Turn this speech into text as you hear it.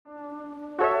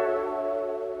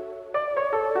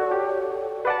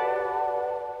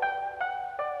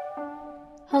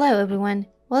Hello, everyone.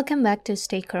 Welcome back to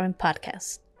StayCurrent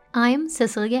Podcast. I'm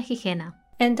Cecilia Gigena.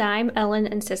 And I'm Ellen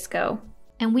Encisco.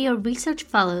 And we are research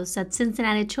fellows at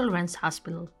Cincinnati Children's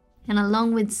Hospital. And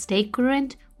along with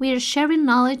StayCurrent, we are sharing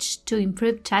knowledge to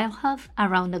improve child health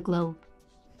around the globe.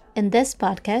 In this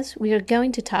podcast, we are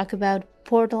going to talk about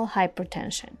portal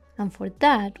hypertension. And for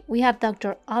that, we have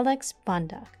Dr. Alex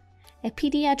Bondoc, a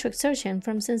pediatric surgeon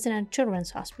from Cincinnati Children's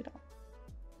Hospital.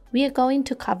 We are going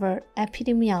to cover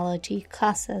epidemiology,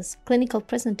 causes, clinical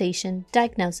presentation,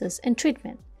 diagnosis, and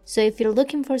treatment. So if you're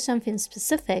looking for something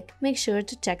specific, make sure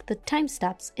to check the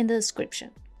timestamps in the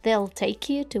description. They'll take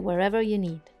you to wherever you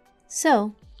need.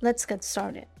 So, let's get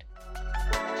started.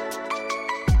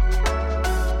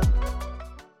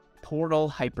 Portal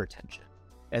hypertension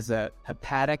is a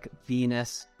hepatic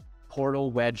venous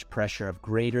portal wedge pressure of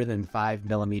greater than 5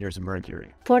 millimeters of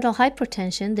mercury. Portal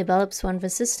hypertension develops when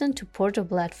resistance to portal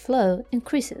blood flow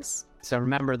increases. So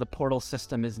remember, the portal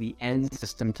system is the end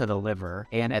system to the liver,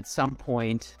 and at some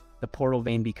point, the portal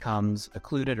vein becomes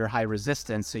occluded or high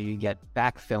resistance, so you get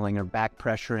backfilling or back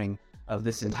pressuring of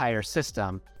this entire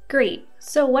system. Great.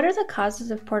 So what are the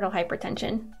causes of portal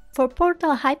hypertension? For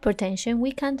portal hypertension,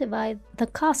 we can divide the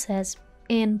causes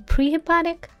in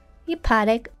prehepatic,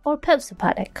 hepatic, or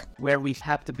posthepatic. Where we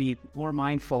have to be more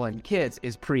mindful in kids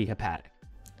is prehepatic.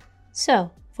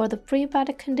 So, for the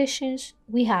prehepatic conditions,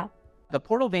 we have the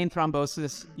portal vein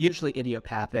thrombosis, usually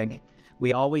idiopathic.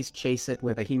 We always chase it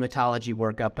with a hematology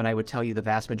workup, and I would tell you the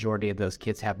vast majority of those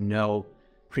kids have no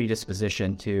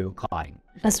predisposition to clotting.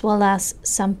 As well as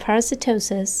some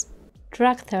parasitosis,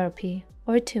 drug therapy,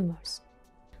 or tumors.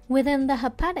 Within the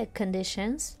hepatic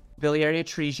conditions, biliary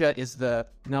atresia is the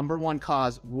number one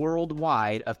cause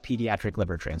worldwide of pediatric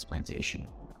liver transplantation.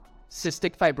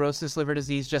 Cystic fibrosis liver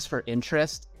disease, just for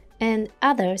interest. And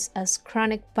others as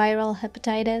chronic viral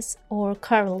hepatitis or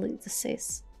Caroli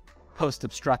disease.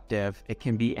 Post-obstructive, it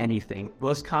can be anything.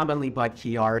 Most commonly by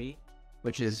Chiari,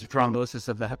 which is thrombosis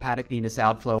of the hepatic venous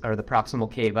outflow or the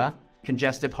proximal cava.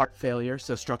 Congestive heart failure,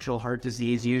 so structural heart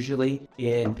disease, usually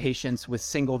in patients with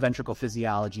single ventricle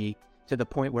physiology to the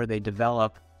point where they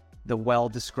develop the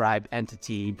well-described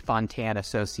entity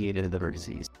Fontan-associated liver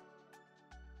disease.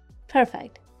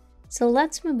 Perfect. So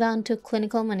let's move on to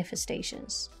clinical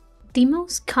manifestations. The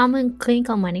most common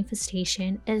clinical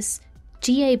manifestation is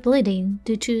GI bleeding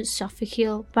due to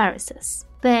esophageal varices,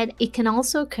 but it can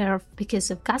also occur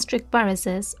because of gastric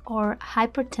varices or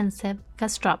hypertensive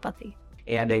gastropathy.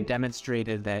 And they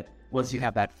demonstrated that once you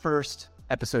have that first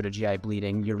episode of GI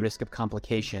bleeding, your risk of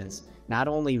complications, not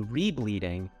only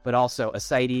rebleeding, but also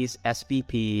ascites,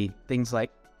 SBP, things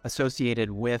like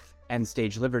associated with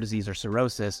end-stage liver disease or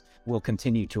cirrhosis will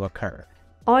continue to occur.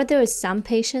 Are there some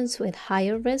patients with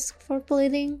higher risk for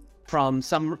bleeding? From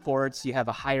some reports, you have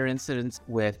a higher incidence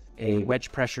with a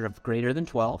wedge pressure of greater than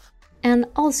 12. And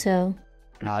also,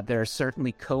 there are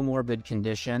certainly comorbid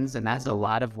conditions, and that's a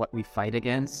lot of what we fight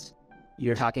against.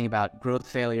 You're talking about growth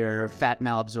failure, fat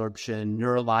malabsorption,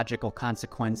 neurological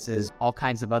consequences, all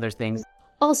kinds of other things.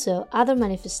 Also, other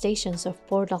manifestations of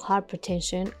portal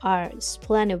hypertension are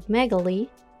splenomegaly,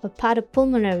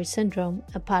 hepatopulmonary syndrome,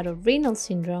 hepatorenal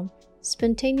syndrome,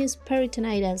 spontaneous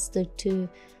peritonitis due to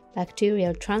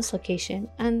bacterial translocation,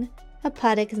 and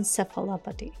hepatic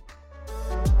encephalopathy.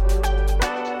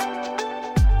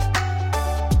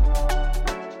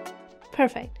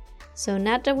 Perfect. So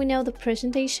now that we know the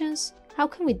presentations, how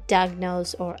can we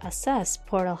diagnose or assess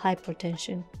portal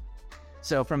hypertension?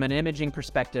 So from an imaging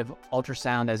perspective,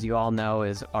 ultrasound, as you all know,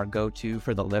 is our go-to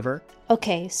for the liver.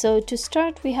 Okay, so to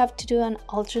start, we have to do an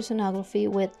ultrasonography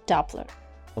with Doppler.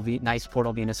 Nice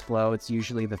portal venous flow. It's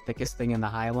usually the thickest thing in the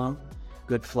hilum.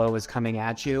 Good flow is coming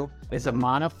at you. It's a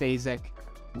monophasic,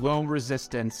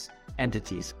 low-resistance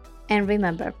entities. And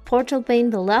remember, portal vein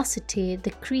velocity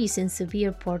decreases in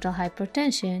severe portal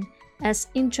hypertension as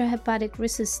intrahepatic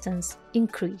resistance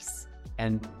increase.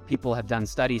 And people have done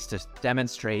studies to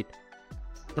demonstrate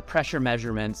the pressure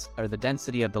measurements or the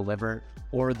density of the liver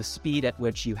or the speed at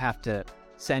which you have to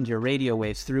send your radio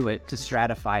waves through it to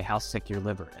stratify how sick your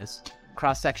liver is.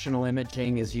 Cross-sectional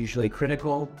imaging is usually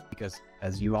critical because,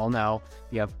 as you all know,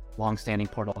 if you have long-standing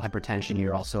portal hypertension,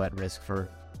 you're also at risk for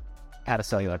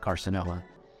hepatocellular carcinoma.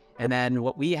 And then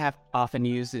what we have often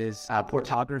used is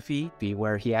portography,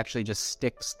 where he actually just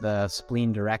sticks the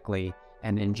spleen directly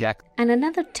and injects. And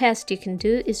another test you can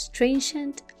do is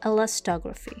transient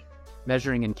elastography,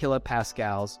 measuring in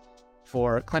kilopascals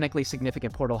for clinically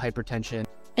significant portal hypertension.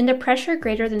 And a pressure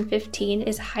greater than 15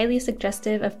 is highly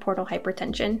suggestive of portal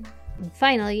hypertension. And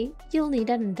finally, you'll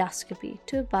need an endoscopy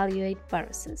to evaluate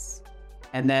varices.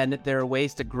 And then there are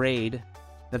ways to grade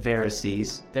the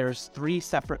varices. There's 3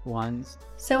 separate ones.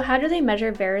 So how do they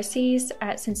measure varices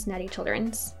at Cincinnati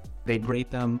Children's? They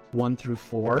rate them 1 through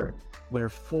 4, where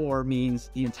 4 means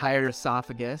the entire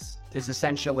esophagus is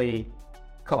essentially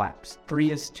collapsed.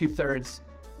 3 is 2/3,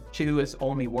 2 is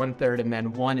only 1/3, and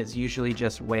then 1 is usually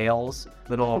just whales,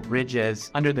 little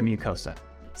ridges under the mucosa.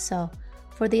 So,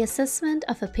 for the assessment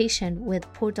of a patient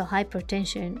with portal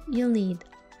hypertension, you'll need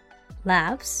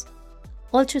labs,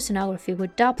 ultrasonography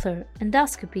with Doppler,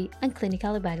 endoscopy, and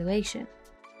clinical evaluation.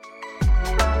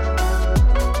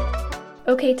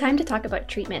 Okay, time to talk about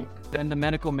treatment. Then the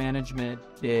medical management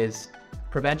is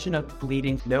prevention of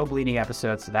bleeding, no bleeding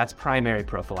episodes, so that's primary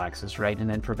prophylaxis, right? And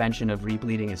then prevention of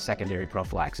rebleeding is secondary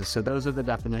prophylaxis. So those are the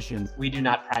definitions. We do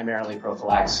not primarily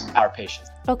prophylax our patients.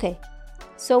 Okay,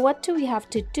 so what do we have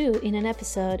to do in an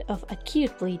episode of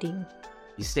acute bleeding?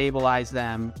 You stabilize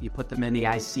them, you put them in the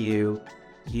ICU,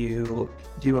 you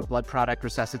do a blood product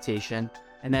resuscitation,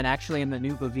 and then actually in the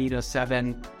new Bovito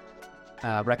 7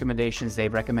 recommendations, they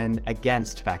recommend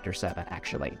against factor 7,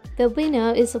 actually.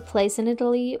 Bovino is a place in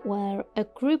Italy where a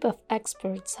group of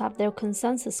experts have their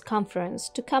consensus conference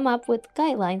to come up with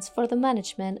guidelines for the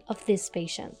management of these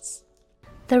patients.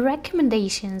 The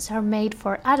recommendations are made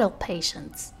for adult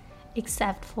patients,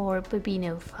 except for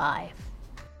Bovino 5.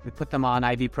 We put them on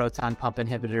IV proton pump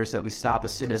inhibitors that we stop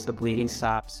as soon as the bleeding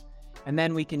stops, and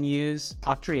then we can use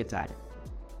octreotide.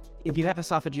 If you have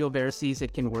esophageal varices,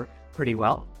 it can work pretty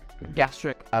well.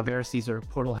 Gastric varices or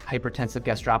portal hypertensive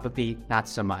gastropathy, not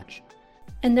so much.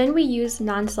 And then we use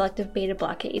non-selective beta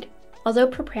blockade. Although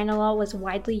propranolol was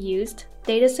widely used,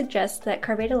 data suggests that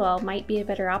carvedilol might be a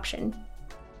better option.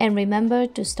 And remember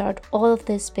to start all of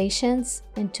these patients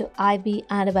into IV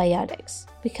antibiotics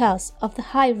because of the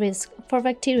high risk for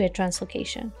bacteria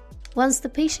translocation. Once the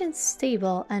patient is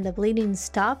stable and the bleeding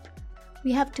stops,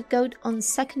 we have to go on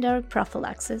secondary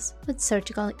prophylaxis with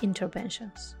surgical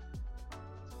interventions.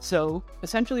 So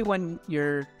essentially when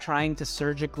you're trying to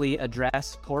surgically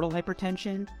address portal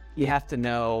hypertension, you have to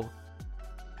know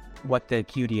what the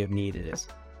acuity of need is.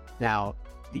 Now,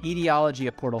 the etiology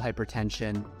of portal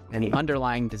hypertension and the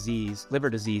underlying disease, liver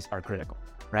disease, are critical,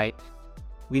 right?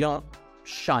 We don't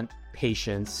shunt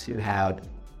patients who have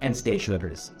end-stage liver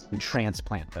disease. We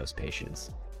transplant those patients.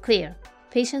 Clear.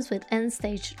 Patients with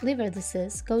end-stage liver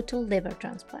disease go to liver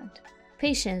transplant.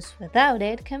 Patients without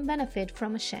it can benefit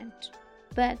from a shunt.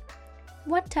 But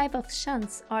what type of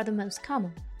shunts are the most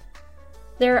common?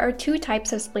 There are 2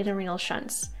 types of splenorenal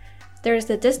shunts. There is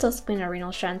the distal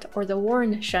splenorenal shunt, or the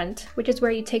Warren shunt, which is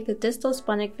where you take the distal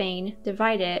splenic vein,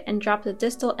 divide it, and drop the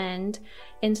distal end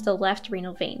into the left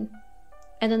renal vein.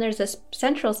 And then there's the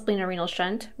central splenorenal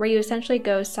shunt, where you essentially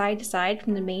go side to side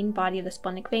from the main body of the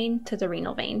splenic vein to the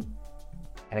renal vein.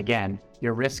 And again,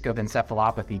 your risk of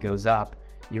encephalopathy goes up,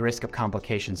 your risk of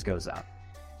complications goes up.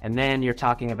 And then you're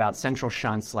talking about central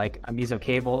shunts like a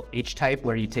mesocable H-type,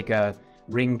 where you take a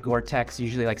ring Gore-Tex,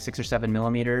 usually like 6 or 7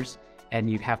 millimeters, and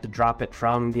you have to drop it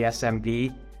from the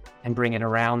SMV and bring it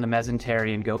around the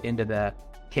mesentery and go into the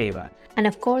cava. And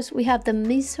of course, we have the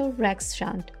mesorex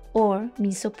shunt or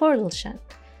mesoportal shunt.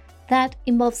 That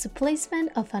involves the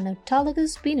placement of an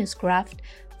autologous venous graft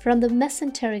from the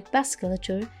mesenteric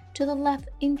vasculature to the left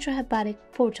intrahepatic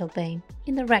portal vein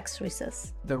in the rex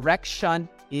recess. The rex shunt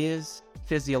is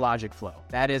physiologic flow.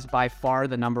 That is by far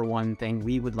the number one thing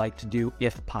we would like to do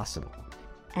if possible.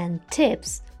 And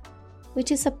TIPS,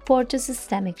 which is a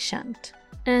portosystemic shunt.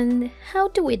 And how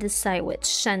do we decide which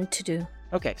shunt to do?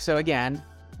 Okay, so again,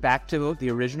 back to the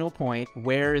original point,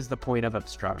 where is the point of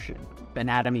obstruction?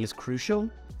 Anatomy is crucial.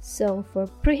 So for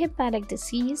prehepatic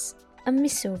disease, a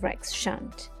mesorex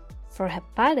shunt. For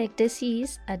hepatic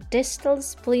disease, a distal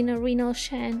splenorenal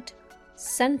shunt,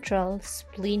 central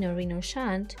splenorenal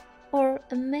shunt, or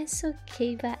a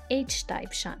mesocava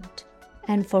H-type shunt.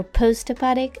 And for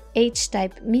posthepatic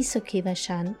H-type mesocava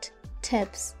shunt,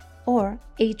 TIPS, or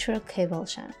atrial caval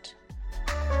shunt.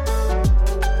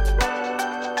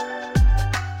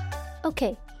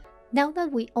 Okay, now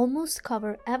that we almost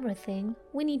covered everything,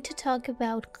 we need to talk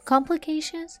about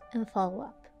complications and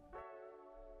follow-up.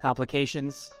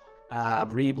 Complications,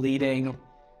 rebleeding,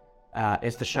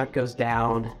 if the shunt goes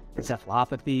down,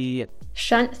 encephalopathy,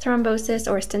 shunt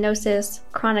thrombosis or stenosis,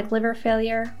 chronic liver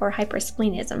failure, or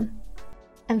hypersplenism.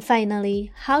 And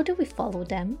finally, how do we follow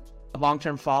them?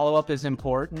 Long-term follow-up is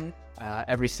important.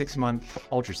 Every 6-month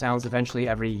ultrasounds, eventually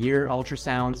every year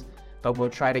ultrasounds, but we'll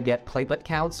try to get platelet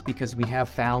counts because we have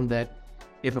found that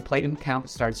if a platelet count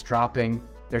starts dropping,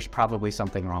 there's probably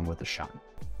something wrong with the shunt.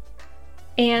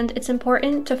 And it's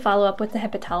important to follow up with the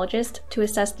hepatologist to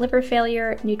assess liver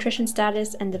failure, nutrition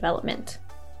status, and development.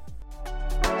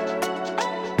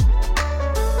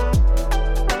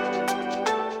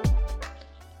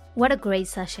 What a great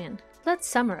session. Let's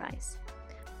summarize.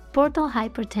 Portal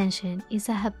hypertension is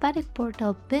a hepatic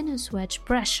portal venous wedge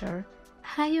pressure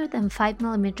higher than 5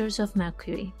 mm of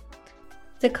mercury.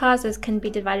 The causes can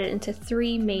be divided into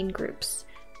 3 main groups: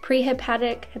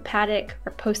 prehepatic, hepatic,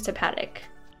 or posthepatic.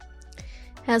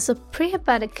 As a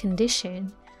prehepatic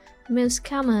condition, the most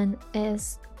common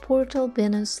is portal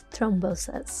venous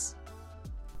thrombosis.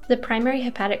 The primary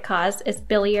hepatic cause is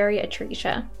biliary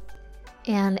atresia.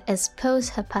 And as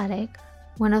posthepatic,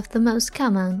 one of the most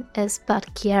common is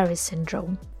Budd-Chiari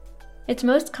syndrome. Its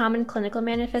most common clinical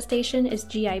manifestation is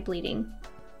GI bleeding.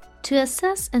 To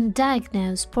assess and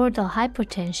diagnose portal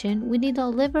hypertension, we need a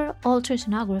liver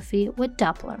ultrasonography with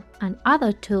Doppler and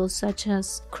other tools such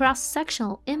as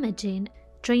cross-sectional imaging,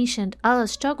 transient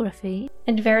elastography,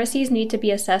 and varices need to be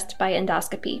assessed by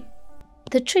endoscopy.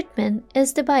 The treatment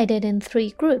is divided in 3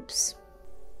 groups.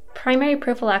 Primary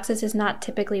prophylaxis is not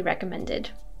typically recommended.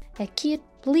 Acute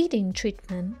bleeding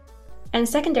treatment And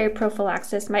secondary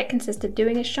prophylaxis might consist of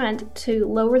doing a shunt to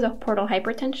lower the portal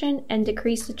hypertension and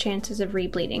decrease the chances of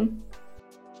rebleeding.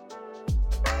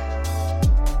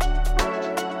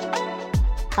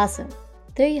 Awesome.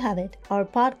 There you have it, our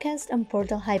podcast on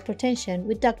portal hypertension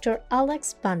with Dr.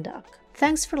 Alex Bondoc.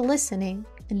 Thanks for listening,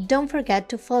 and don't forget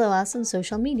to follow us on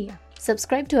social media.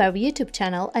 Subscribe to our YouTube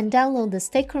channel and download the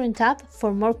StayCurrent app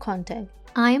for more content.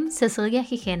 I'm Cecilia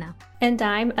Gigena. And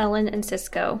I'm Ellen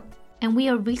Encisco. And we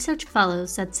are research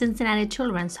fellows at Cincinnati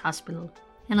Children's Hospital.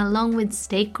 And along with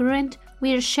StayCurrent,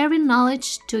 we are sharing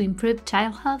knowledge to improve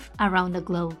child health around the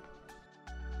globe.